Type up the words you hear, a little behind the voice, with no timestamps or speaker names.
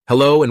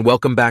Hello and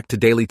welcome back to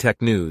Daily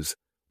Tech News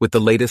with the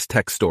latest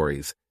tech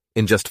stories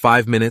in just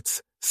 5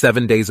 minutes,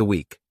 7 days a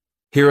week.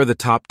 Here are the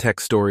top tech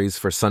stories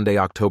for Sunday,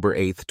 October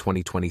 8th,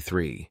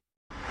 2023.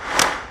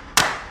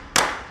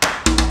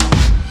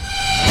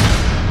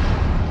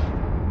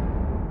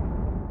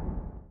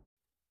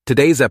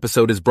 Today's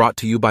episode is brought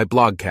to you by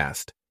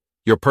Blogcast,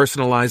 your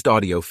personalized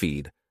audio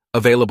feed,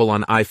 available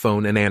on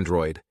iPhone and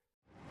Android.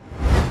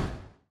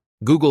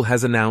 Google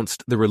has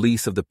announced the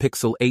release of the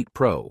Pixel 8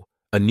 Pro,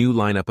 a new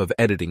lineup of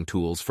editing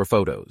tools for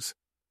photos.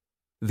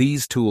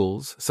 These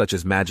tools, such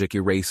as Magic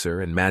Eraser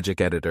and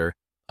Magic Editor,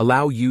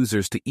 allow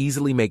users to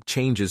easily make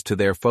changes to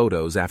their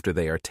photos after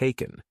they are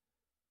taken.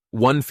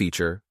 One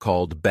feature,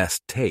 called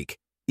Best Take,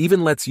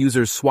 even lets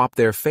users swap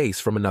their face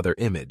from another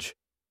image.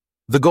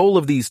 The goal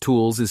of these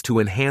tools is to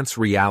enhance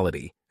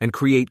reality and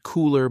create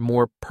cooler,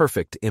 more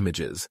perfect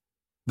images.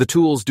 The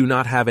tools do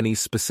not have any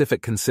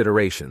specific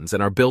considerations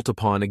and are built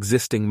upon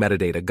existing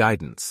metadata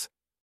guidance.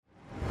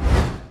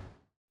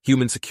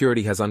 Human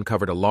security has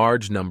uncovered a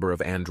large number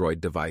of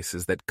Android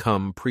devices that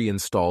come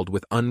pre-installed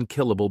with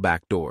unkillable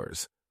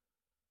backdoors.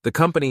 The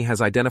company has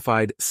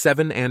identified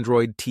 7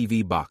 Android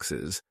TV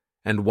boxes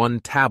and 1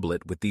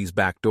 tablet with these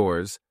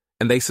backdoors,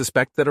 and they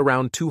suspect that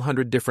around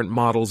 200 different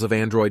models of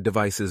Android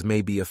devices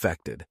may be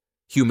affected.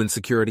 Human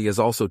security has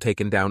also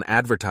taken down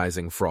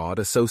advertising fraud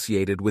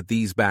associated with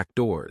these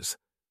backdoors.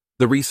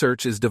 The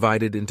research is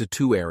divided into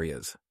 2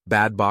 areas,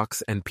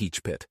 Badbox and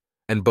Peachpit,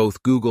 and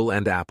both Google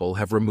and Apple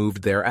have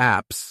removed their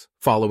apps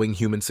following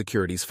human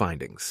security's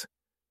findings.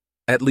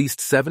 At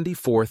least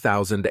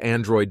 74,000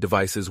 Android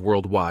devices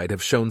worldwide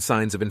have shown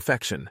signs of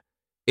infection,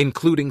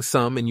 including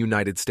some in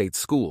United States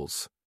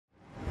schools.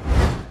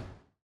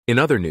 In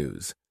other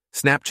news,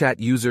 Snapchat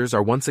users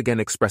are once again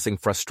expressing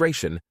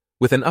frustration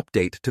with an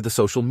update to the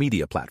social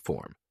media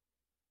platform.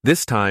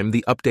 This time,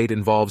 the update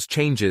involves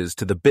changes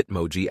to the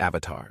Bitmoji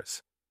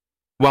avatars.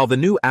 While the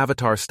new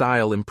avatar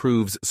style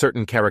improves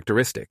certain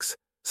characteristics,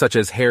 such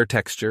as hair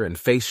texture and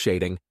face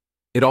shading,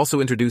 it also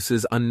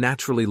introduces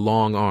unnaturally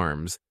long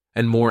arms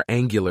and more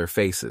angular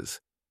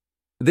faces.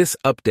 This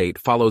update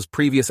follows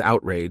previous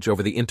outrage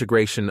over the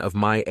integration of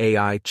My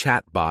AI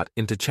chatbot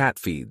into chat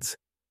feeds.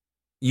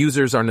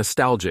 Users are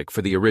nostalgic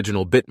for the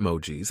original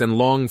Bitmojis and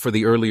long for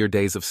the earlier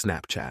days of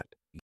Snapchat.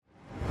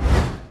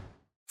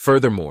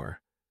 Furthermore,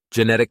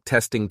 genetic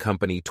testing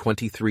company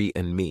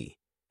 23andMe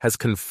has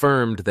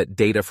confirmed that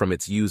data from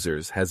its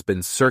users has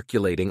been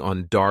circulating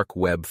on dark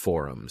web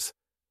forums.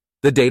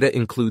 The data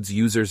includes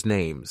users'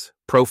 names,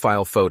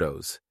 profile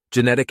photos,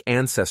 genetic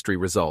ancestry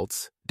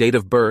results, date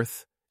of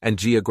birth, and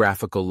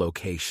geographical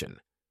location.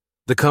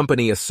 The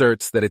company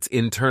asserts that its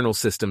internal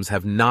systems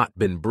have not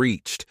been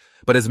breached,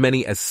 but as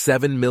many as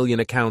 7 million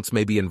accounts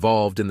may be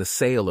involved in the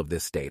sale of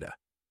this data.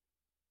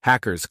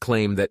 Hackers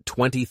claim that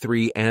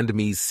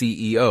 23andMe's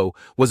CEO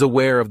was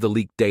aware of the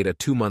leaked data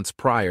 2 months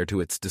prior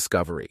to its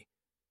discovery.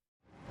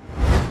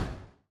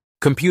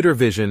 Computer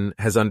vision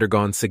has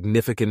undergone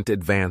significant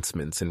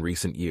advancements in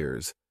recent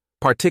years,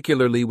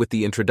 particularly with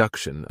the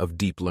introduction of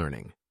deep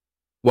learning.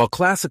 While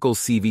classical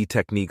CV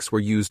techniques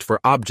were used for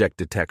object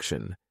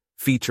detection,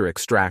 feature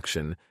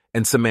extraction,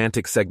 and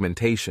semantic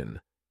segmentation,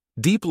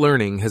 deep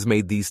learning has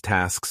made these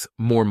tasks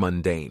more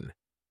mundane.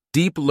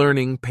 Deep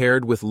learning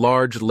paired with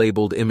large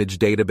labeled image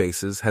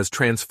databases has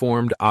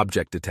transformed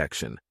object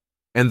detection,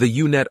 and the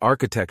UNet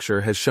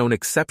architecture has shown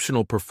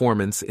exceptional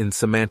performance in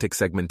semantic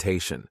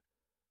segmentation.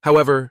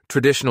 However,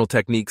 traditional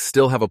techniques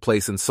still have a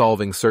place in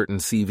solving certain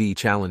CV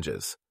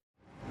challenges.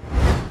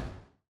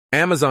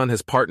 Amazon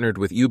has partnered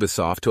with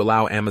Ubisoft to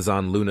allow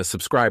Amazon Luna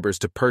subscribers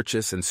to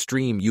purchase and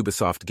stream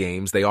Ubisoft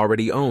games they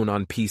already own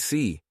on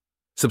PC.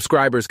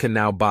 Subscribers can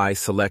now buy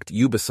select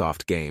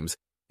Ubisoft games,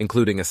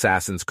 including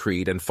Assassin's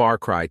Creed and Far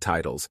Cry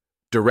titles,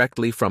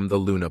 directly from the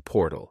Luna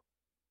portal.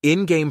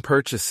 In-game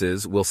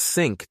purchases will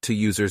sync to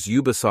users'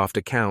 Ubisoft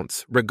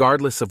accounts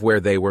regardless of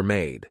where they were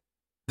made.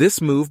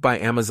 This move by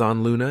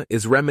Amazon Luna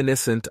is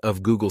reminiscent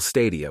of Google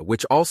Stadia,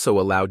 which also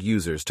allowed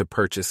users to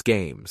purchase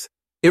games.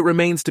 It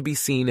remains to be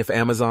seen if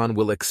Amazon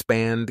will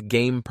expand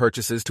game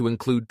purchases to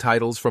include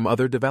titles from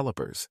other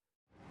developers.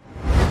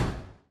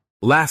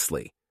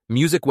 Lastly,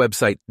 music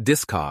website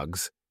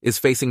Discogs is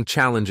facing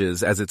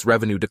challenges as its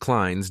revenue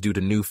declines due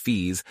to new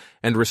fees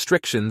and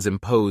restrictions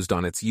imposed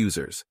on its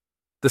users.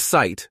 The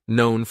site,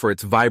 known for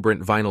its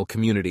vibrant vinyl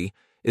community,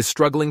 is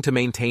struggling to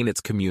maintain its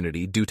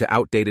community due to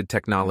outdated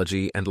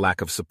technology and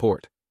lack of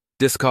support.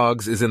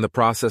 Discogs is in the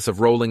process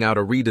of rolling out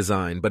a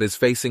redesign but is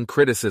facing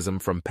criticism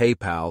from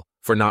PayPal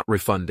for not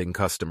refunding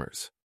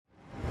customers.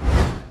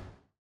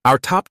 Our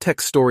top tech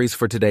stories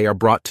for today are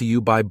brought to you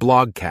by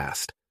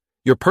Blogcast,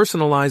 your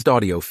personalized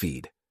audio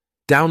feed.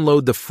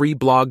 Download the free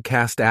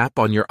Blogcast app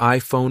on your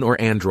iPhone or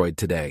Android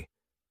today.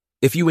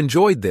 If you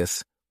enjoyed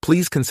this,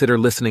 please consider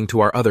listening to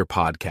our other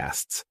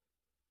podcasts: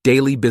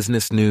 Daily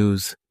Business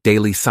News,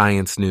 Daily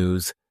Science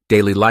News,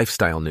 Daily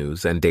Lifestyle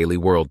News, and Daily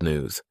World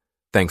News.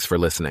 Thanks for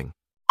listening.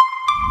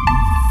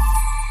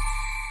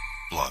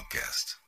 Blogcast.